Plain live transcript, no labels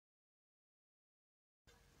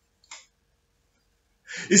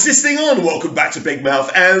Is this thing on? Welcome back to Big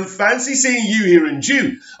Mouth, and fancy seeing you here in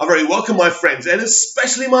June. I'm very welcome, my friends, and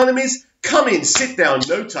especially my enemies. Come in, sit down,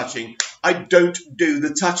 no touching. I don't do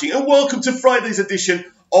the touching. And welcome to Friday's edition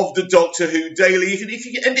of the Doctor Who Daily.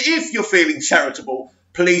 If you're feeling charitable,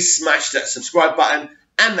 please smash that subscribe button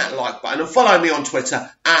and that like button, and follow me on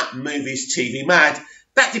Twitter at Movies TV Mad.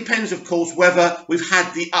 That depends, of course, whether we've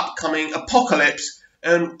had the upcoming apocalypse,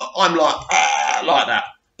 and I'm like that.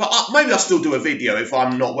 But maybe I'll still do a video if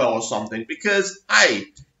I'm not well or something, because, hey,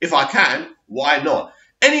 if I can, why not?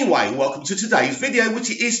 Anyway, welcome to today's video, which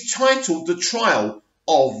is titled The Trial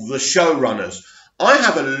of the Showrunners. I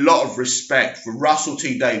have a lot of respect for Russell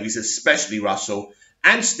T Davies, especially Russell,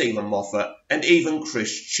 and Stephen Moffat, and even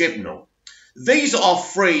Chris Chibnall. These are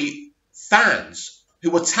three fans who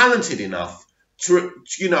were talented enough to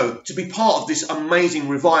be part of this amazing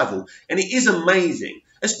revival. And it is amazing,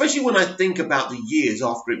 especially when I think about the years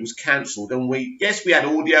after it was cancelled. And we had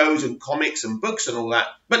audios and comics and books and all that,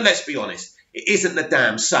 but let's be honest, it isn't the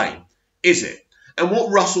damn same, is it? And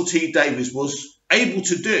what Russell T Davies was able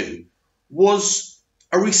to do was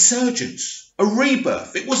a resurgence, a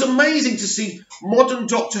rebirth. It was amazing to see modern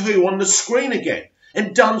Doctor Who on the screen again,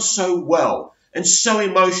 and done so well and so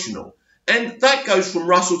emotional. And that goes from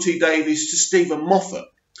Russell T Davies to Stephen Moffat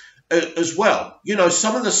as well. You know,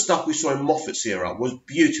 some of the stuff we saw in Moffat's era was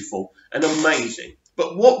beautiful and amazing.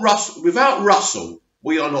 But without Russell,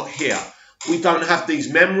 we are not here. We don't have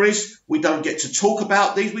these memories. We don't get to talk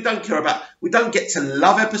about these. We don't get to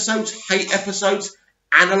love episodes, hate episodes,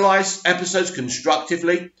 analyze episodes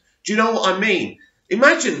constructively. Do you know what I mean?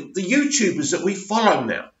 Imagine the YouTubers that we follow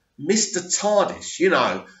now. Mr. TARDIS,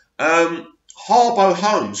 Harbo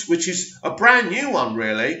Holmes, which is a brand new one,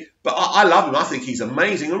 really. But I love him. I think he's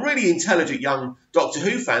amazing. A really intelligent young Doctor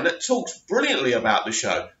Who fan that talks brilliantly about the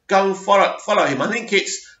show. Go and follow him. I think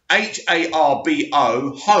it's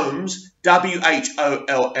Harbo Holmes,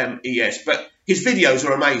 WHOLMES. But his videos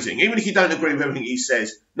are amazing. Even if you don't agree with everything he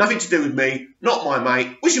says. Nothing to do with me. Not my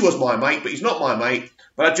mate. Wish he was my mate, but he's not my mate.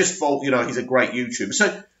 But I just thought, he's a great YouTuber.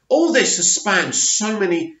 So all this has spanned so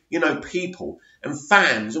many, people and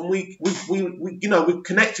fans, and we've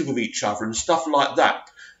connected with each other and stuff like that.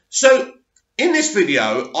 So in this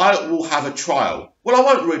video, I will have a trial. Well, I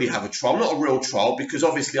won't really have a trial, not a real trial, because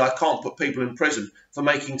obviously I can't put people in prison for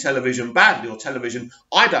making television badly, or television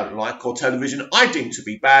I don't like, or television I deem to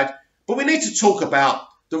be bad. But we need to talk about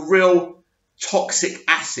the real toxic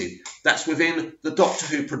acid that's within the Doctor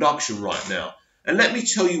Who production right now. And let me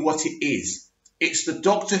tell you what it is. It's the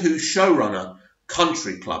Doctor Who showrunner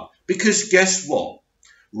country club. Because guess what?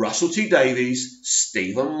 Russell T Davies,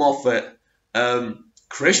 Stephen Moffat,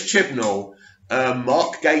 Chris Chibnall,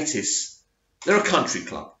 Mark Gatiss, they're a country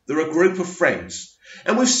club. They're a group of friends.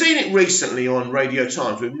 And we've seen it recently on Radio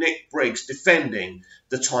Times with Nick Briggs defending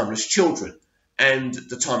the Timeless Children and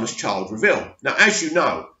the Timeless Child reveal. Now, as you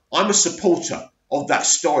know, I'm a supporter of that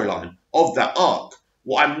storyline, of that arc.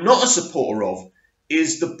 What I'm not a supporter of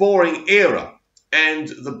is the boring era and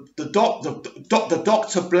the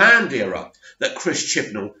Dr. Bland era that Chris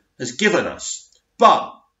Chibnall has given us.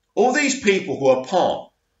 But all these people who are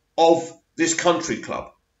part of this country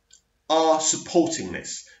club are supporting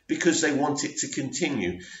this because they want it to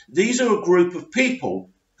continue. These are a group of people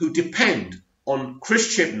who depend on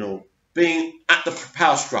Chris Chibnall being at the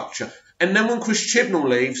power structure. And then when Chris Chibnall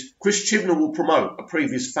leaves, Chris Chibnall will promote a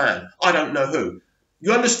previous fan. I don't know who.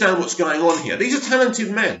 You understand what's going on here. These are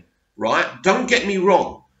talented men, right? Don't get me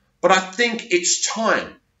wrong. But I think it's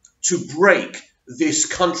time to break this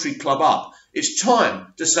country club up. It's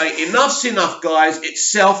time to say, enough's enough, guys.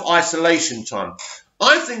 It's self-isolation time.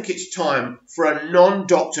 I think it's time for a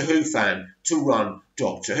non-Doctor Who fan to run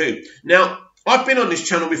Doctor Who. Now, I've been on this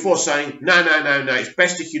channel before saying, no, it's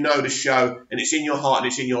best if you know the show and it's in your heart and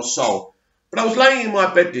it's in your soul. But I was laying in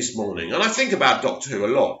my bed this morning and I think about Doctor Who a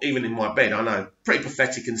lot, even in my bed. I know, pretty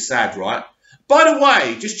pathetic and sad, right? By the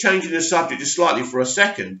way, just changing the subject just slightly for a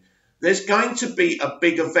second, there's going to be a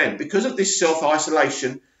big event. Because of this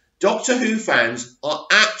self-isolation, Doctor Who fans are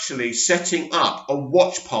actually setting up a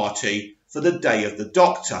watch party for the Day of the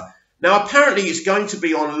Doctor. Now, apparently it's going to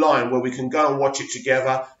be online where we can go and watch it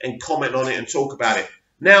together and comment on it and talk about it.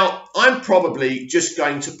 Now, I'm probably just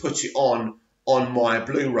going to put it on my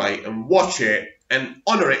Blu-ray and watch it and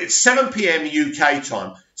honour it. It's 7 PM UK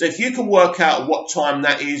time. So if you can work out what time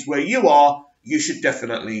that is where you are, you should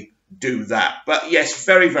definitely do that. But yes,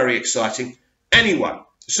 very, very exciting. Anyway,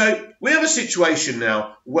 so we have a situation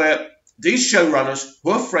now where these showrunners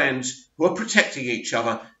who are friends, who are protecting each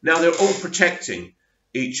other, now they're all protecting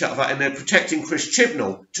each other and they're protecting Chris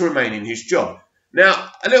Chibnall to remain in his job.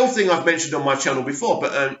 Now, a little thing I've mentioned on my channel before,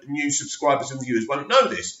 but new subscribers and viewers won't know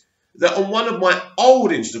this, that on one of my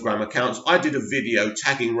old Instagram accounts, I did a video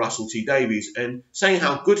tagging Russell T Davies and saying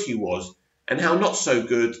how good he was and how not so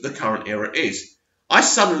good the current era is. I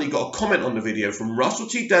suddenly got a comment on the video from Russell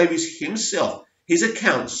T Davies himself, his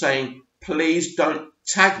account, saying, please don't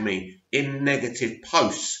tag me in negative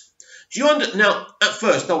posts. Do you Now, at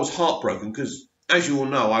first I was heartbroken because, as you all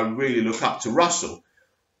know, I really look up to Russell.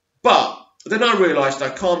 But then I realised I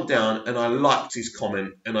calmed down and I liked his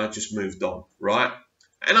comment and I just moved on, right?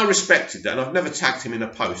 And I respected that, and I've never tagged him in a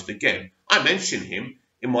post again. I mention him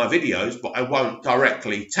in my videos, but I won't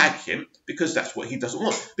directly tag him because that's what he doesn't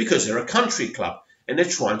want. Because they're a country club and they're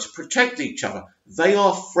trying to protect each other. They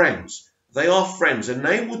are friends. They are friends, and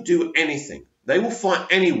they will do anything. They will fight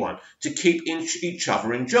anyone to keep each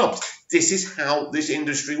other in jobs. This is how this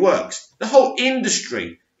industry works. The whole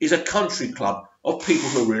industry is a country club of people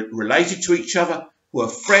who are related to each other, who are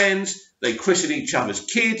friends. They christen each other's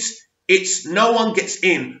kids. It's no one gets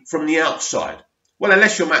in from the outside. Well,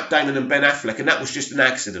 unless you're Matt Damon and Ben Affleck, and that was just an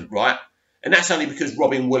accident, right? And that's only because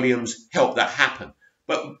Robin Williams helped that happen.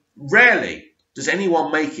 But rarely does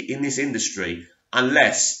anyone make it in this industry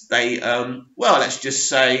unless they, well, let's just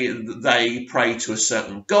say they pray to a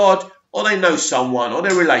certain god, or they know someone, or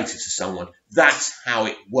they're related to someone. That's how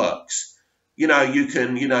it works. You know, you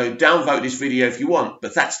can, downvote this video if you want,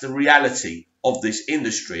 but that's the reality of this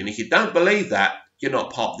industry. And if you don't believe that, you're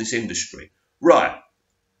not part of this industry. Right.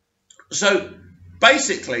 So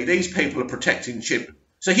basically, these people are protecting Chip,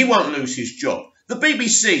 so he won't lose his job. The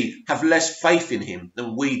BBC have less faith in him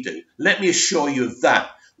than we do. Let me assure you of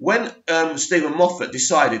that. When Stephen Moffat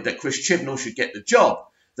decided that Chris Chibnall should get the job,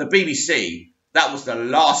 the BBC, that was the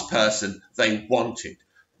last person they wanted.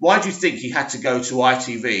 Why do you think he had to go to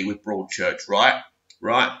ITV with Broadchurch, right?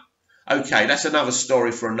 Right? Okay, that's another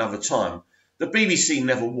story for another time. The BBC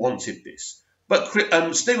never wanted this. But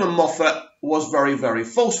Stephen Moffat was very, very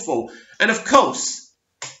forceful. And of course,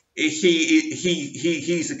 he's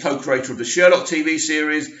the co-creator of the Sherlock TV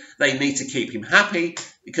series. They need to keep him happy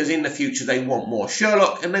because in the future they want more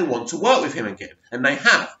Sherlock and they want to work with him again. And they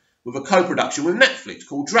have, with a co-production with Netflix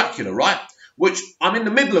called Dracula, right? Which I'm in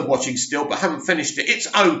the middle of watching still, but haven't finished it. It's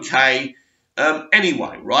okay.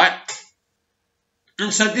 Anyway, right?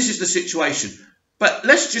 And so this is the situation. But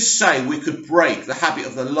let's just say we could break the habit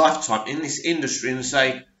of the lifetime in this industry and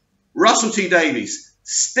say, Russell T Davies,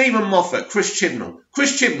 Stephen Moffat, Chris Chibnall.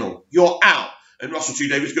 Chris Chibnall, you're out. And Russell T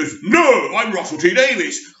Davies goes, no, I'm Russell T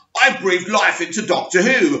Davies. I breathed life into Doctor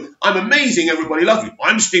Who. I'm amazing, everybody loves me.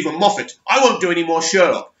 I'm Stephen Moffat. I won't do any more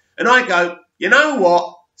Sherlock. And I go, you know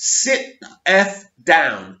what? Sit F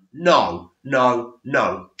down. No, no,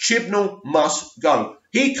 no. Chibnall must go.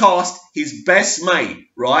 He cast his best mate,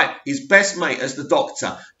 right? His best mate as the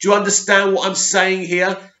Doctor. Do you understand what I'm saying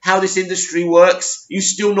here? How this industry works? You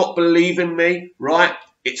still not believe in me, right?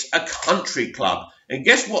 It's a country club. And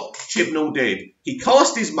guess what Chibnall did? He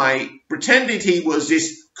cast his mate, pretended he was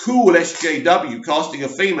this cool SJW casting a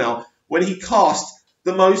female, when he cast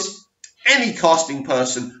the most any casting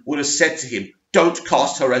person would have said to him, don't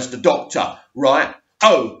cast her as the Doctor, right?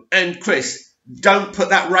 Oh, and Chris, don't put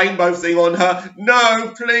that rainbow thing on her.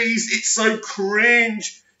 No, please, it's so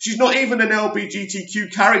cringe. She's not even an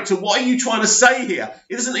LGBTQ character. What are you trying to say here?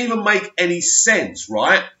 It doesn't even make any sense,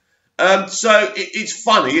 right? So it's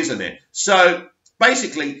funny, isn't it? So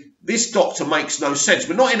basically, this Doctor makes no sense,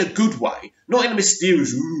 but not in a good way. Not in a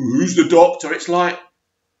mysterious, ooh, who's the Doctor? It's like,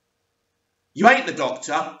 you ain't the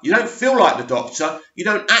Doctor. You don't feel like the Doctor. You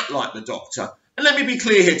don't act like the Doctor. And let me be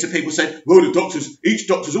clear here to people saying, well, each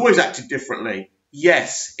Doctor's always acted differently.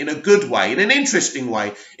 Yes, in a good way, in an interesting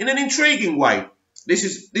way, in an intriguing way. This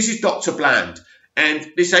is Dr. Bland,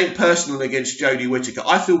 and this ain't personal against Jodie Whittaker.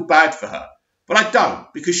 I feel bad for her, but I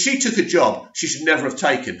don't, because she took a job she should never have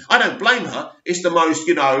taken. I don't blame her. It's the most,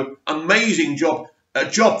 amazing job, a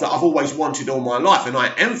job that I've always wanted all my life, and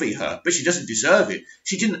I envy her, but she doesn't deserve it.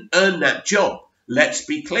 She didn't earn that job. Let's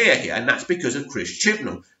be clear here, and that's because of Chris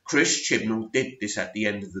Chibnall. Chris Chibnall did this at the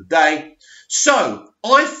end of the day. So,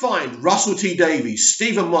 I find Russell T Davies,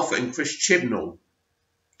 Stephen Moffat and Chris Chibnall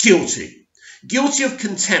guilty. Guilty of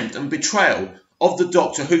contempt and betrayal of the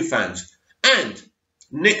Doctor Who fans. And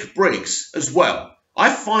Nick Briggs as well.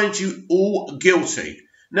 I find you all guilty.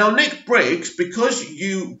 Now, Nick Briggs, because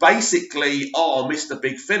you basically are Mr.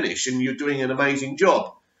 Big Finish and you're doing an amazing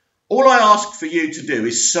job, all I ask for you to do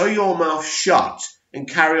is sew your mouth shut and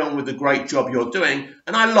carry on with the great job you're doing.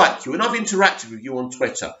 And I like you, and I've interacted with you on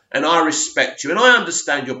Twitter, and I respect you, and I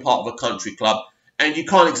understand you're part of a country club, and you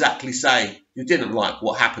can't exactly say you didn't like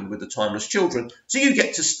what happened with the Timeless Children, so you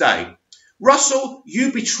get to stay. Russell,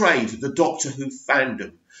 you betrayed the Doctor Who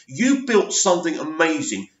fandom. You built something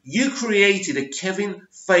amazing. You created a Kevin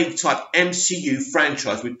Feige type MCU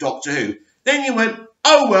franchise with Doctor Who. Then you went,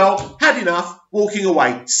 oh well, had enough, walking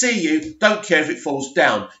away. See you, don't care if it falls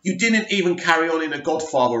down. You didn't even carry on in a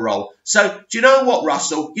Godfather role. So, do you know what,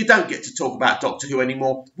 Russell? You don't get to talk about Doctor Who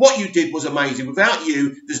anymore. What you did was amazing. Without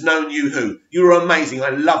you, there's no new Who. You were amazing. I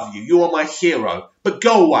love you. You are my hero. But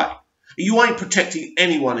go away. You ain't protecting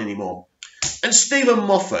anyone anymore. And Stephen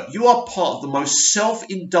Moffat, you are part of the most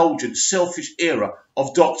self-indulgent, selfish era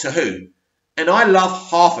of Doctor Who. And I love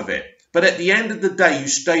half of it. But at the end of the day, you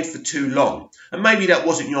stayed for too long. And maybe that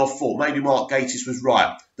wasn't your fault. Maybe Mark Gatiss was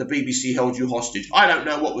right. The BBC held you hostage. I don't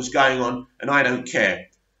know what was going on, and I don't care.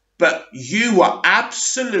 But you were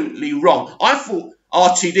absolutely wrong. I thought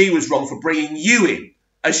RTD was wrong for bringing you in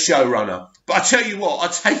as showrunner. But I tell you what,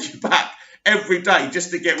 I take you back every day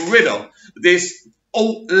just to get rid of this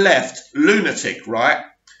alt-left lunatic, right?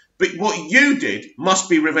 But what you did must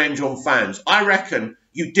be revenge on fans. I reckon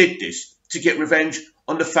you did this to get revenge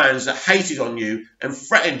on the fans that hated on you and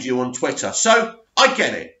threatened you on Twitter. So I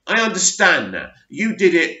get it. I understand that. You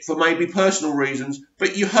did it for maybe personal reasons,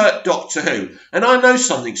 but you hurt Doctor Who. And I know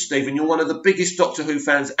something, Stephen. You're one of the biggest Doctor Who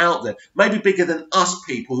fans out there. Maybe bigger than us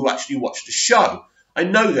people who actually watch the show. I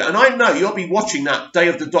know that. And I know you'll be watching that Day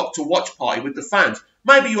of the Doctor watch party with the fans.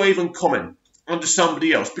 Maybe you'll even comment under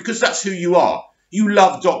somebody else, because that's who you are. You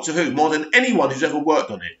love Doctor Who more than anyone who's ever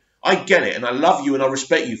worked on it. I get it, and I love you and I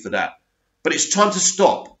respect you for that. But it's time to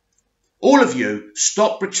stop. All of you,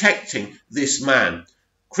 stop protecting this man.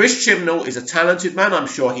 Chris Chibnall is a talented man. I'm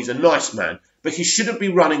sure he's a nice man. But he shouldn't be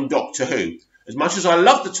running Doctor Who. As much as I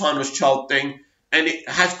love the Timeless Child thing, and it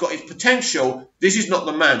has got its potential, this is not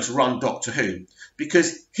the man to run Doctor Who.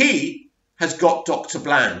 Because he has got Dr.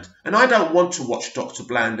 Bland. And I don't want to watch Dr.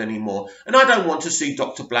 Bland anymore. And I don't want to see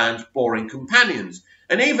Dr. Bland's boring companions.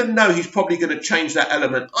 And even though he's probably going to change that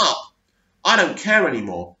element up, I don't care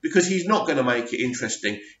anymore, because he's not going to make it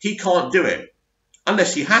interesting. He can't do it.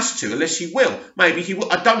 Unless he has to, unless he will. Maybe he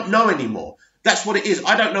will. I don't know anymore. That's what it is.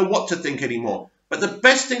 I don't know what to think anymore. But the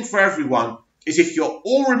best thing for everyone is if you're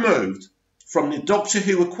all removed from the Doctor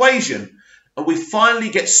Who equation and we finally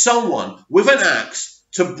get someone with an axe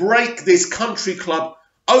to break this country club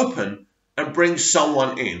open and bring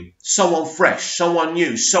someone in. Someone fresh, someone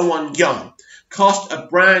new, someone young. Cast a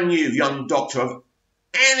brand new young Doctor of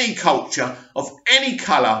any culture, of any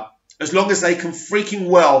colour, as long as they can freaking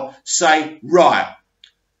well say, right,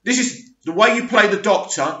 this is the way you play the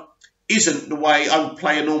Doctor isn't the way I would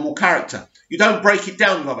play a normal character. You don't break it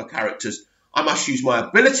down with other characters. I must use my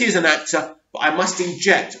ability as an actor, but I must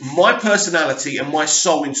inject my personality and my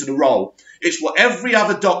soul into the role. It's what every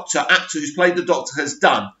other actor who's played the Doctor has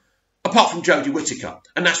done, apart from Jodie Whittaker.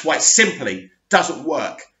 And that's why it simply doesn't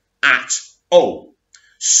work at all.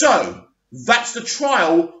 So, that's the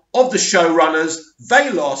trial of the showrunners.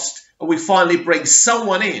 They lost, and we finally bring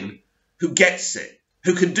someone in who gets it,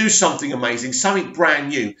 who can do something amazing, something brand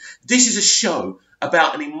new. This is a show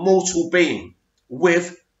about an immortal being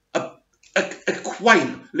with a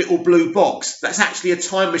quaint little blue box that's actually a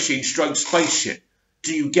time machine stroke spaceship.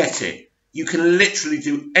 Do you get it? You can literally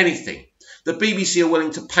do anything. The BBC are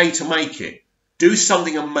willing to pay to make it. Do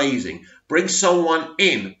something amazing. Bring someone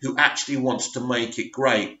in who actually wants to make it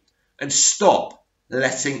great. And stop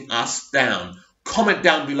letting us down. Comment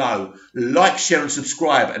down below, like, share and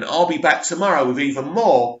subscribe, and I'll be back tomorrow with even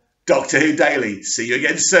more Doctor Who Daily. See you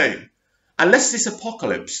again soon. Unless this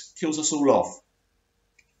apocalypse kills us all off.